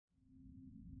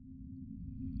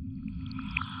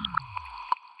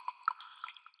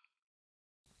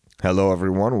Hello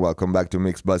everyone, welcome back to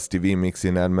MixBuzz TV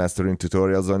mixing and mastering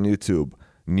tutorials on YouTube.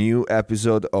 New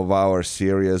episode of our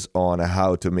series on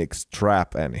how to mix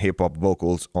trap and hip-hop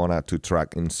vocals on a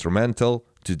 2-track instrumental.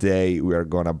 Today we are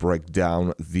gonna break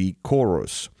down the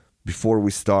chorus. Before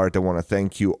we start, I want to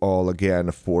thank you all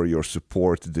again for your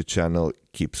support. The channel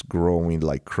keeps growing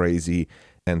like crazy,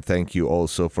 and thank you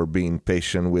also for being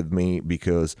patient with me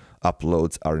because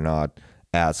uploads are not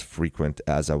as frequent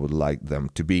as I would like them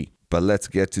to be. But let's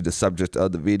get to the subject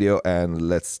of the video and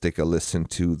let's take a listen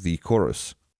to the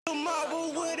chorus.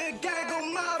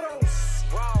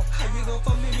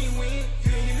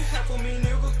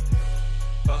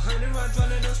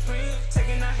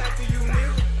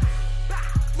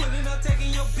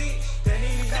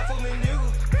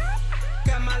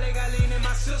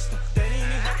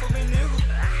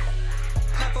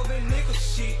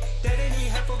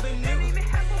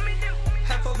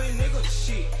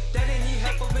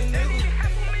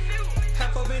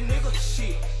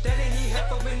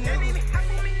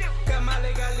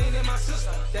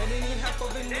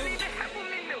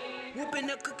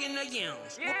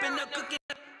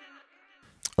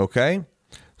 Okay,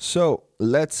 so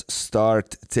let's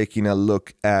start taking a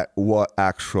look at what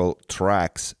actual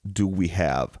tracks do we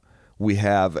have. We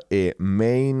have a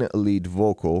main lead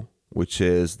vocal, which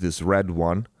is this red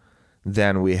one.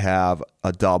 Then we have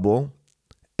a double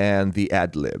and the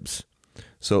ad-libs.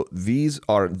 So these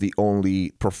are the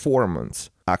only performance,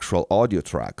 actual audio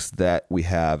tracks that we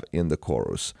have in the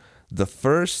chorus. The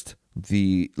first,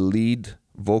 the lead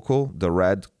vocal, the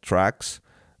red tracks,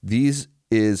 these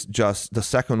is just, the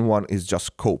second one is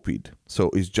just copied. So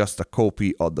it's just a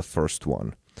copy of the first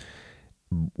one.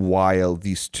 While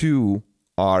these two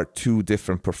are two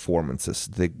different performances.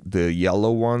 The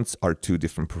yellow ones are two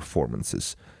different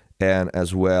performances. And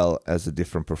as well as a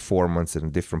different performance and a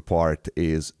different part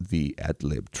is the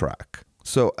ad-lib track.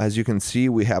 So as you can see,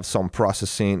 we have some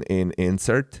processing in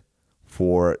insert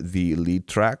for the lead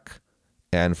track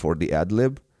and for the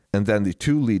ad-lib. And then the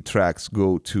two lead tracks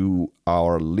go to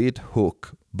our lead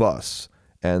hook bus,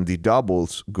 and the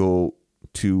doubles go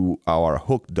to our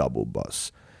hook double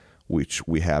bus, which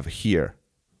we have here.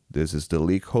 This is the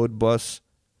lead hook bus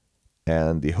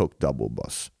and the hook double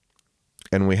bus.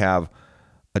 And we have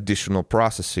additional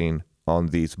processing on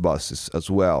these buses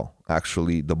as well.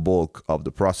 Actually, the bulk of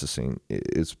the processing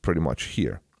is pretty much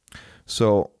here.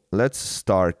 So let's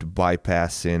start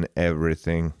bypassing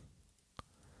everything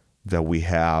that we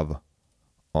have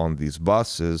on these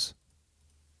buses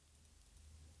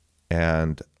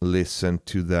and listen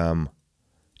to them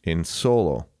in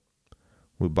solo.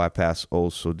 We bypass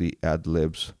also the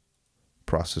ad-libs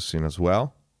processing as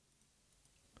well.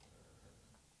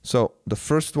 So the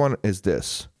first one is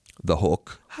this, the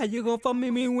hook. How you gonna fuck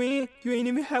me when you ain't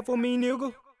even half of me,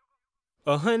 nigga?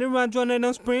 100 rounds running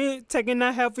on sprint, taking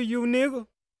that half of you, nigga.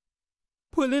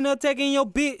 Pulling up, taking your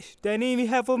bitch, that ain't even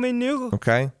half of me, nigga.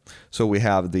 Okay, so we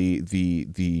have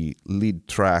the lead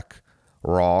track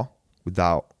raw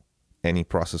without any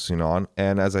processing on,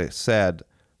 and as I said,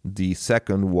 the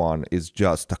second one is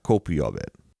just a copy of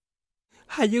it.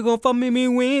 How you gonna fuck me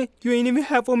when you ain't even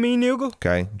half of me, nigga?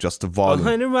 Okay, just the volume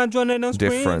 100 rounds running on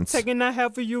sprint, difference. taking that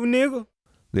half of you, nigga.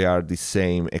 They are the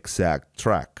same exact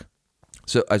track.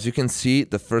 So as you can see,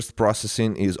 the first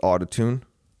processing is auto-tune.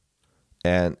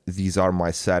 And these are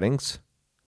my settings.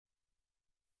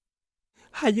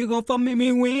 How you gonna fuck me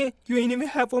when you ain't even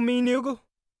half of me, nigga?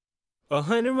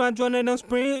 100 rounds running on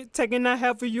sprint, taking that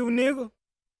half of you, nigga.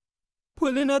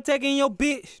 Pulling up, taking your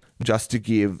bitch. Just to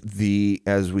give the,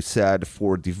 as we said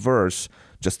for the verse,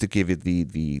 just to give it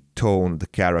the tone, the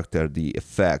character, the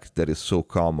effect that is so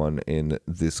common in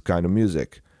this kind of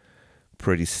music.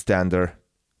 Pretty standard.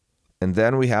 And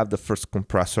then we have the first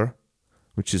compressor,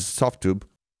 which is soft tube.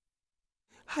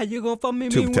 How you gonna fuck me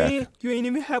Tube when you ain't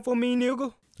even half of me,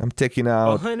 nigga? I'm taking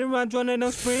out 100 rounds running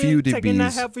on sprint, few taking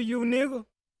that dBs. half of you, nigga.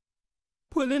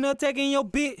 Pulling up, taking your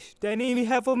bitch, that ain't even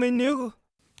half of me, nigga.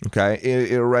 Okay,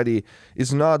 it already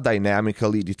is not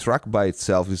dynamically, the track by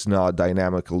itself is not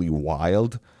dynamically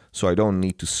wild, so I don't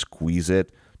need to squeeze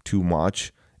it too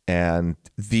much. And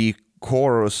the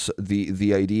chorus,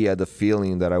 the idea, the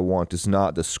feeling that I want is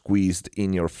not the squeezed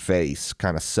in your face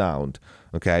kind of sound.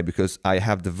 Okay, because I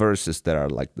have the verses that are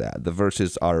like that. The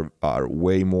verses are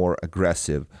way more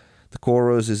aggressive. The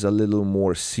chorus is a little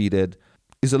more seated,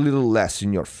 is a little less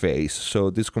in your face. So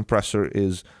this compressor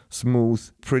is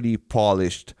smooth, pretty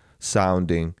polished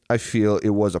sounding. I feel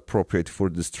it was appropriate for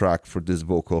this track, for this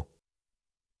vocal.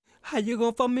 How you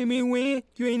gonna fuck me when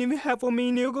you ain't even half of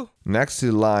me, nigga? Next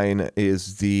in line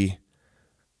is the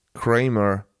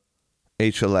Kramer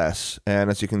HLS,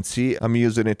 and as you can see, I'm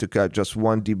using it to cut just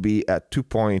 1 dB at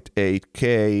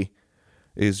 2.8K.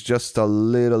 Is just a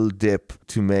little dip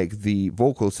to make the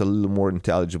vocals a little more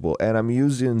intelligible, and I'm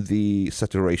using the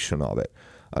saturation of it.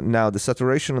 Now, the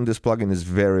saturation on this plugin is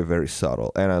very, very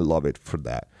subtle, and I love it for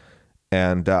that.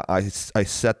 And I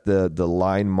set the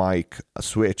line mic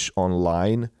switch on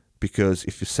line, because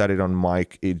if you set it on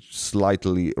mic, it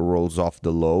slightly rolls off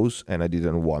the lows, and I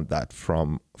didn't want that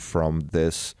from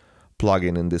this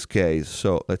plugin in this case.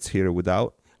 So let's hear it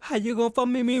without. How you gonna fuck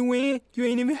me when you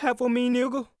ain't even half of me,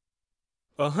 nigga?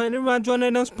 100 round joint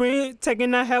that I'm sprint,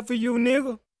 taking out half of you,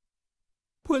 nigga.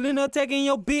 Pulling up, taking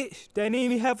your bitch, that ain't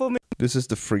even half of me. This is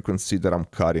the frequency that I'm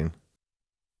cutting.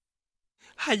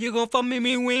 How you gonna fuck me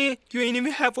when you ain't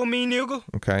even half of me, nigga?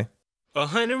 Okay.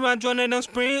 100 round joint that I'm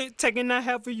sprint, taking out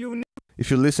half of you, nigga. If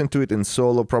you listen to it in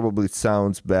solo, probably it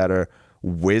sounds better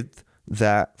with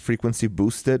that frequency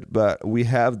boosted, but we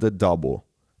have the double,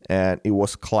 and it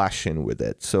was clashing with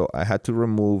it, so I had to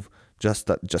remove just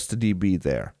a dB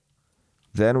there.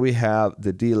 Then we have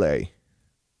the delay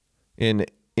in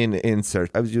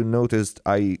insert. As you noticed,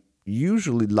 I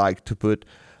usually like to put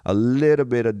a little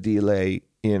bit of delay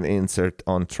in insert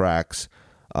on tracks.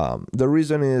 The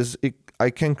reason is I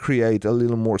can create a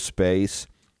little more space,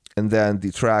 and then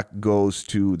the track goes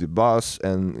to the bus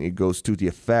and it goes to the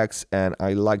effects, and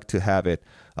I like to have it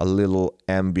a little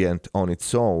ambient on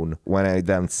its own when I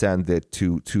then send it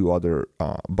to other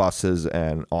buses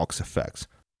and aux effects.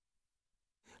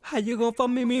 How you gonna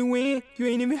fuck me when you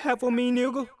ain't even half of me,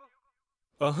 nigga?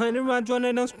 100 round joint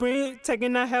that I'm sprint,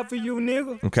 taking out half of you,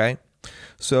 nigga. Okay,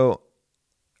 so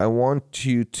I want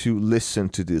you to listen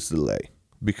to this delay,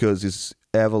 because it's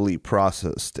heavily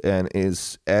processed and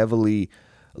is heavily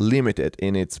limited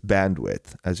in its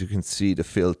bandwidth. As you can see, the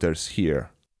filters here.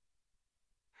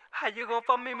 How you gonna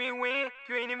fuck me when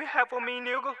you ain't even half of me,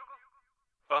 nigga?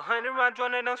 100 round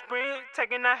joint that I'm sprint,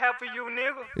 taking out half of you,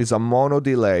 nigga. It's a mono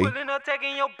delay. Pulling up,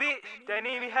 taking your bitch, that ain't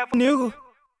even half of me, nigga.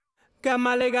 Got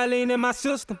my leg in my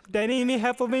system, that ain't even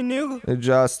half of me, nigga.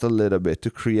 Just a little bit to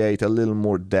create a little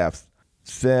more depth.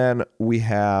 Then we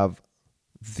have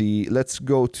let's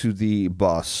go to the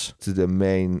bus, to the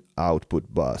main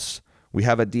output bus. We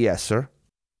have a de-esser.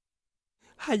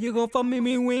 How you gonna fuck me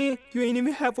when you ain't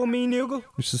even half of me, nigga?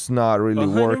 Which is not really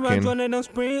working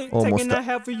almost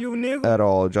half of you, nigga. at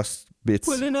all, just bits.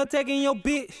 Pulling up, taking your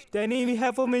bitch, that ain't even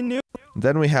half of me, nigga.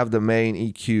 Then we have the main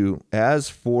EQ. As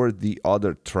for the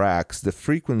other tracks, the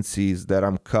frequencies that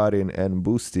I'm cutting and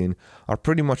boosting are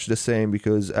pretty much the same,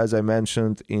 because as I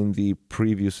mentioned in the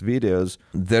previous videos,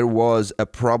 there was a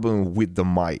problem with the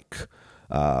mic.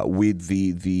 With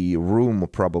the room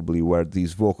probably where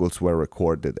these vocals were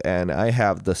recorded, and I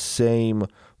have the same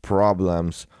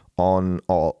problems on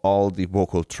all the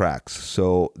vocal tracks,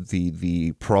 so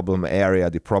the problem area,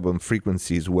 the problem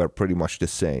frequencies were pretty much the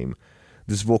same.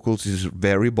 This vocals is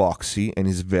very boxy and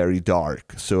is very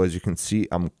dark, so as you can see,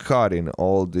 I'm cutting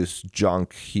all this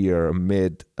junk here,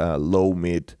 mid, low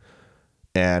mid,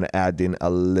 and adding a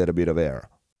little bit of air.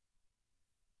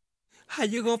 How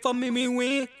you gonna fuck me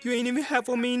when you ain't even half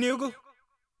of me, nigga?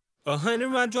 100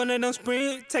 round joint that I'm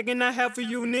sprint, taking out half of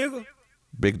you, nigga.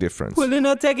 Big difference. Pulling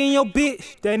up, taking your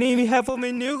bitch, that ain't even half of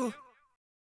me, nigga.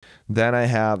 Then I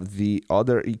have the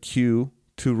other EQ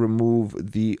to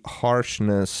remove the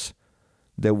harshness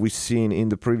that we've seen in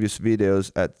the previous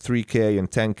videos at 3K and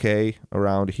 10K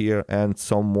around here, and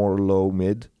some more low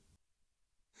mid.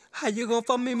 How you gonna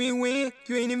fuck me when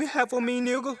you ain't even half of me,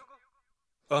 nigga?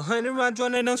 100 round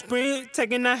joint that I'm sprint,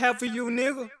 taking out half of you,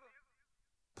 nigga.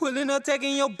 Pulling up,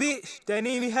 taking your bitch, that ain't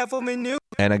even half of me, nigga.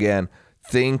 And again,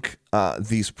 think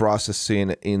these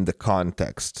processing in the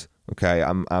context. Okay,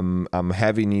 I'm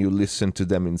having you listen to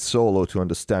them in solo to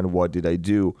understand what did I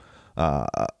do,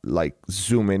 like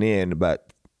zooming in.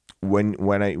 But when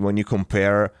you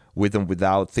compare with and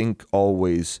without, think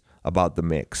always about the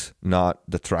mix, not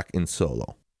the track in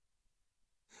solo.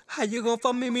 How you gonna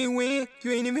fuck me when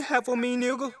you ain't even half of me,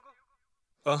 nigga?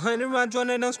 100 round joint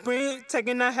that I'm sprint,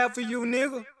 taking out half of you,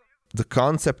 nigga. The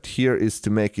concept here is to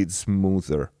make it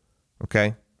smoother,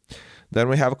 okay? Then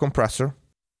we have a compressor.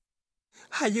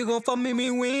 How you gonna fuck me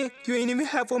when you ain't even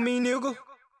half of me, nigga?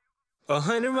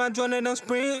 100 round joint that I'm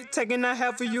sprint, taking out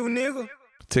half of you, nigga.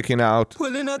 Taking out,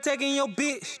 pulling up, taking your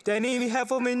bitch, that ain't even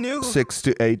half of me, nigga. 6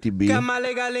 to 8 dB. Got my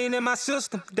leg in my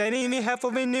system, that ain't even half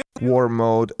of me, nigga. Warm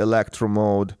mode, electro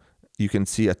mode. You can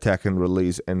see attack and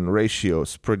release and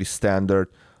ratios, pretty standard,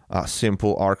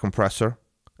 simple R compressor.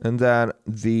 And then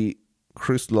the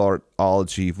Chryslor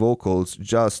Algae vocals,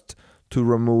 just to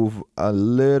remove a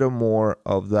little more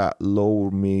of that low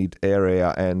mid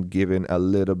area and giving a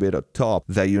little bit of top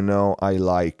that, you know, I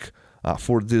like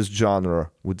for this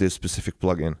genre with this specific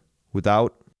plugin.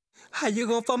 Without. How you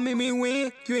gon' fuck me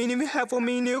when you ain't even half of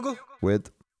me, nigga?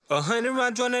 With. 100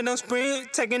 round joint that I'm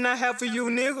sprint, taking that half of you,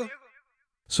 nigga.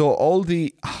 So all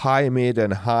the high, mid,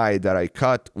 and high that I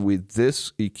cut with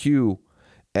this EQ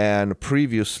and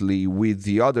previously with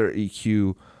the other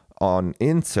EQ on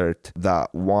insert,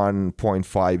 that 1.5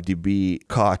 dB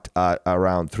cut at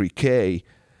around 3K,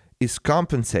 is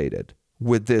compensated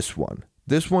with this one.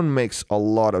 This one makes a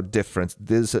lot of difference.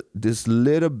 This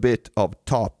little bit of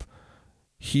top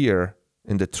here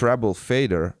in the treble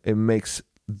fader, it makes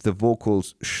the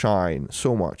vocals shine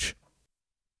so much.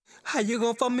 How you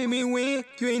gon' fuck me when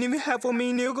you ain't even half of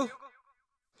me, nigga?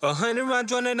 100 round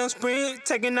joint that I'm sprint,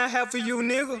 taking that half of you,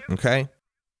 nigga. Okay.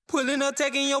 Pulling up,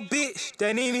 taking your bitch, that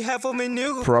ain't even half of me,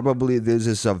 nigga. Probably this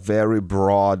is a very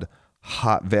broad,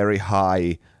 very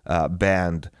high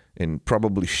band and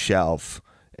probably shelf,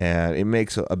 and it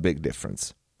makes a big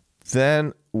difference.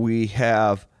 Then we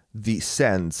have the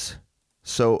sends.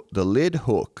 So the lead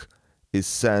hook is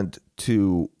sent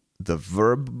to the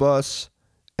verb bus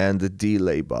and the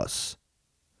delay bus.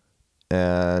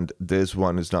 And this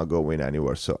one is not going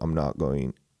anywhere, so I'm not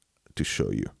going to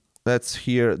show you. Let's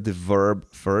hear the verb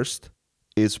first.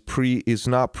 It's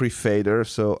not pre-fader,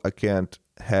 so I can't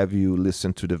have you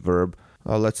listen to the verb.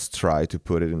 Let's try to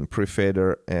put it in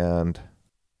pre-fader, and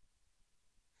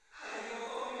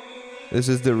this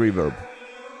is the reverb.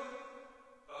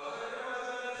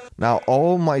 Now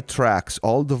all my tracks,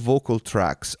 all the vocal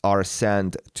tracks are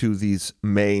sent to this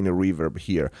main reverb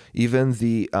here. Even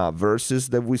the verses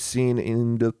that we've seen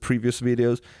in the previous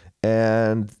videos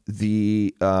and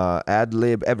the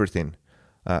ad-lib, everything.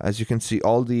 As you can see,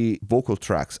 all the vocal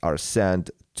tracks are sent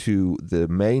to the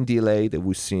main delay that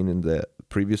we've seen in the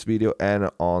previous video and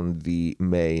on the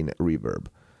main reverb.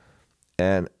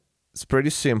 And it's pretty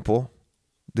simple.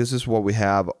 This is what we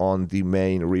have on the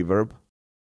main reverb.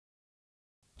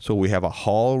 So we have a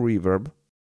hall reverb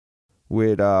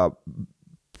with a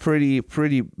pretty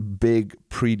big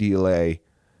pre-delay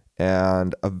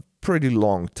and a pretty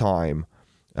long time.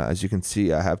 As you can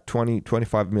see, I have 25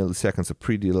 milliseconds of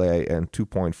pre-delay and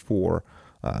 2.4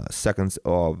 seconds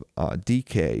of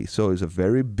decay. So it's a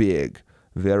very big,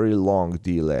 very long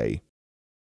delay.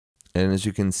 And as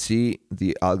you can see,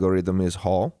 the algorithm is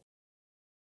hall.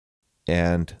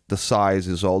 And the size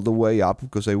is all the way up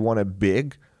because I want it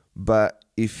big. But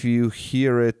if you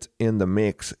hear it in the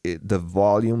mix, the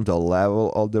volume, the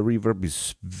level of the reverb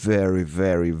is very,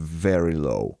 very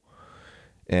low.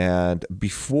 And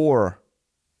before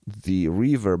the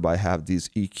reverb, I have this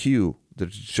EQ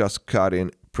that's just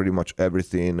cutting pretty much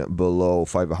everything below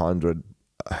 500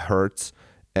 hertz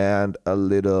and a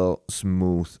little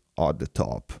smooth at the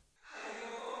top.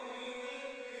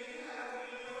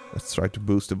 Let's try to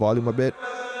boost the volume a bit.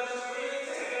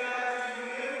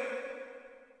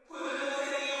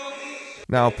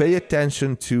 Now pay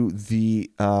attention to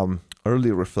the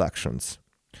early reflections.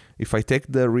 If I take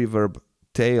the reverb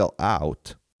tail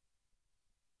out,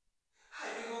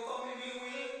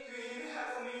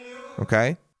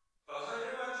 okay?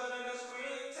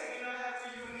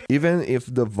 Even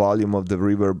if the volume of the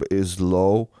reverb is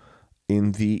low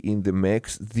in the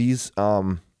mix, these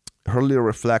early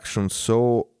reflections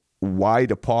so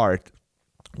wide apart,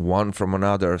 one from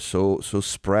another, so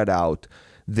spread out,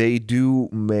 they do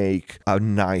make a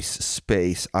nice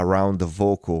space around the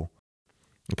vocal.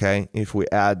 Okay, if we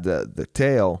add the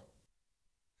tail,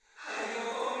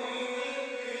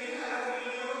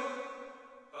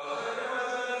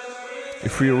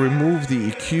 if we remove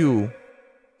the EQ,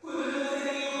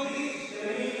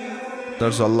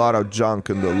 there's a lot of junk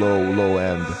in the low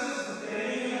end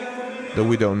that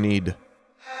we don't need.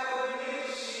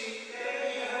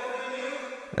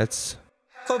 That's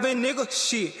for a nigga,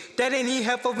 shit, that ain't even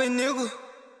half of a nigga.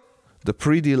 The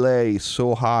pre-delay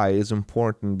so high is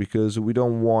important because we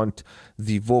don't want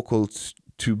the vocals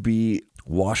to be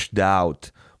washed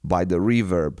out by the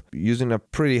reverb. Using a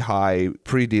pretty high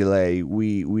pre-delay,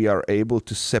 we are able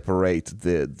to separate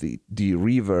the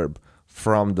reverb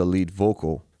from the lead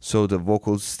vocal, so the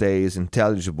vocal stays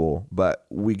intelligible, but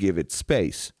we give it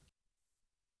space.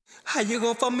 How you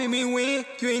gon' fuck me when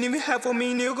you ain't even half of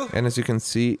me, nigga? And as you can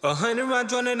see, 100 round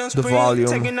joint that I'm the volume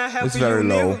is very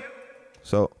low. Nigga.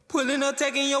 So pulling up,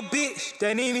 taking your bitch, that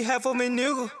ain't even half of me,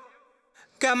 nigga.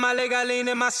 Got my leg all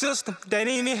in my system, that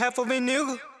ain't even half of me,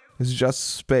 nigga. It's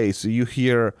just space. You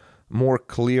hear more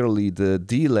clearly the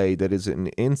delay that is an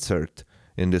insert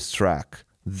in this track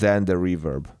than the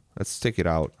reverb. Let's take it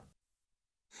out.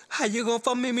 How you gon'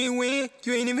 fuck me when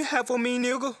you ain't even half of me,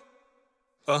 nigga?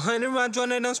 100 round joint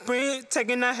that I'm sprint,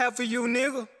 taking that half of you,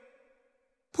 nigga.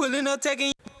 Pulling up,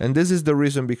 taking. And this is the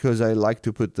reason because I like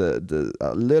to put the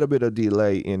a little bit of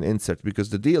delay in insert, because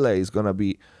the delay is gonna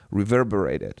be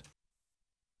reverberated.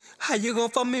 How you gon'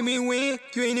 fuck me when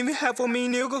you ain't even half of me,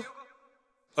 nigga?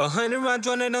 100 round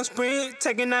joint that I'm sprint,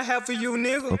 taking that half of you,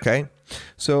 nigga. Okay,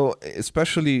 so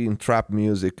especially in trap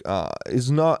music, it's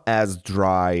not as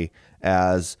dry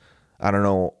as, I don't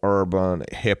know, urban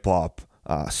hip hop,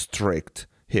 strict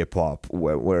hip hop,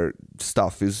 where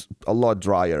stuff is a lot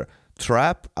drier.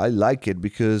 Trap, I like it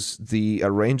because the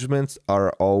arrangements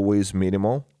are always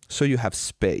minimal, so you have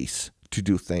space to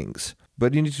do things.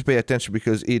 But you need to pay attention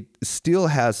because it still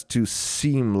has to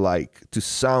sound like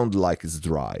it's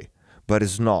dry, but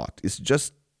it's not. It's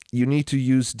just, you need to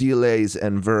use delays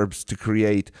and verbs to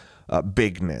create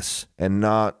bigness and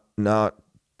not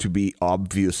to be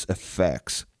obvious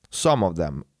effects. Some of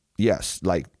them, yes,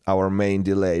 like our main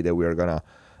delay that we're gonna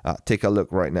take a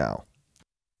look right now.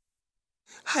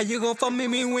 How you gon' fuck me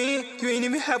when you ain't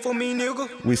even half of me,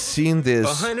 nigga? We've seen this.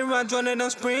 100 round joint that I'm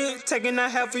sprint, taking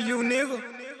that half of you, nigga.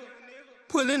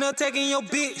 Pulling up, taking your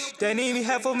bitch, that ain't even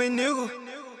half of me, nigga.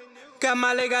 Got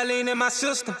my leg, I lean in my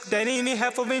system, that ain't even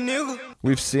half of me, nigga.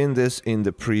 We've seen this in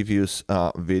the previous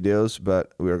videos,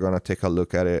 but we're gonna take a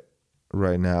look at it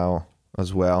right now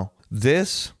as well.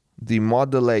 This, the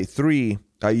mod delay 3,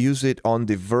 I use it on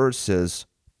the verses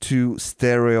to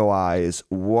stereoize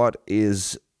what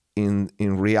is in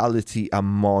reality a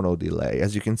mono delay.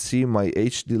 As you can see, my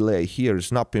H delay here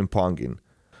is not ping-ponging.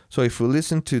 So if we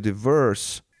listen to the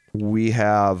verse, we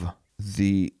have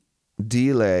the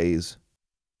delays.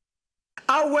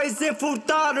 Always in full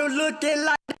throttle, looking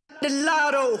like the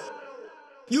lotto.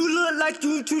 You look like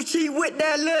you too cheap with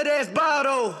that little ass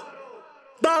bottle.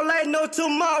 Ball ain't no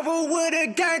tomorrow with a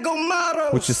gang of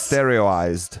models. Which is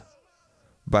stereoized.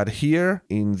 But here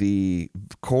in the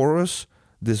chorus,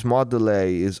 this mod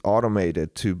delay is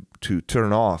automated to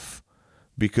turn off,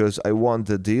 because I want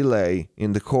the delay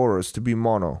in the chorus to be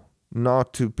mono,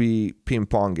 not to be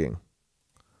ping-ponging.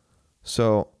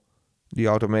 So the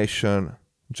automation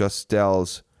just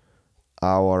tells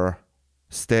our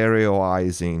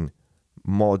stereoizing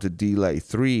mod delay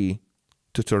 3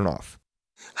 to turn off.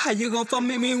 How you gon' fuck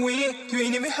me when you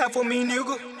ain't even half of me,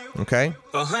 nigga? Okay?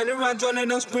 100 round joint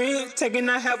that I'm sprint, taking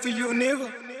that half of you,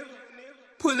 nigga.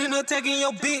 Pulling up, taking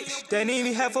your bitch, that ain't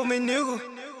even half of me, nigga.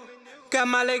 Got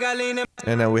my leg, I lean in.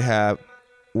 And then we have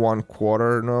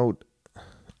 1/4 note,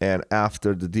 and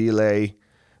after the delay,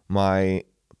 my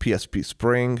PSP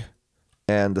spring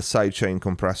and the sidechain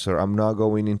compressor. I'm not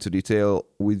going into detail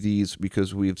with these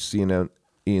because we've seen it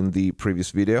in the previous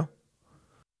video.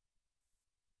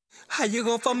 How you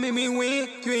gon' fuck me when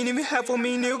you ain't even half of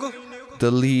me, nigga? The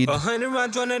lead 100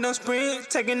 round joint that I'm sprint,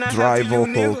 taking that dry half of you,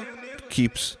 vocal nigga.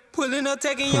 keeps Pulling up,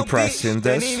 taking your compressing bitch,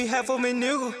 that ain't this. even half of me,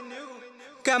 nigga.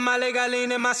 Got my leg, I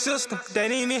lean in my system,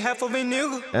 that ain't even half of me,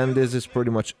 nigga. And this is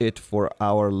pretty much it for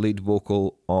our lead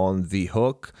vocal on the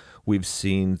hook. We've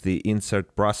seen the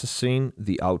insert processing,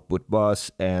 the output bus,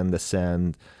 and the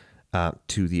send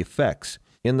to the effects.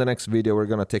 In the next video, we're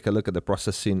going to take a look at the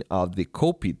processing of the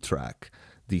copied track,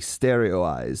 the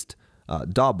stereoized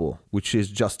double, which is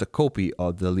just a copy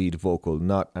of the lead vocal,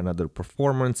 not another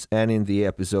performance. And in the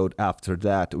episode after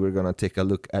that, we're going to take a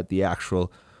look at the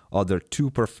actual other 2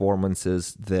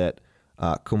 performances that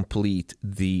complete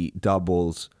the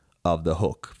doubles of the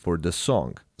hook for the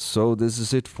song. So this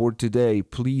is it for today.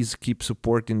 Please keep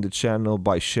supporting the channel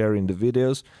by sharing the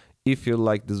videos. If you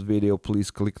like this video,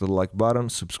 please click the like button,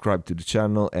 subscribe to the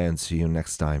channel, and see you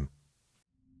next time.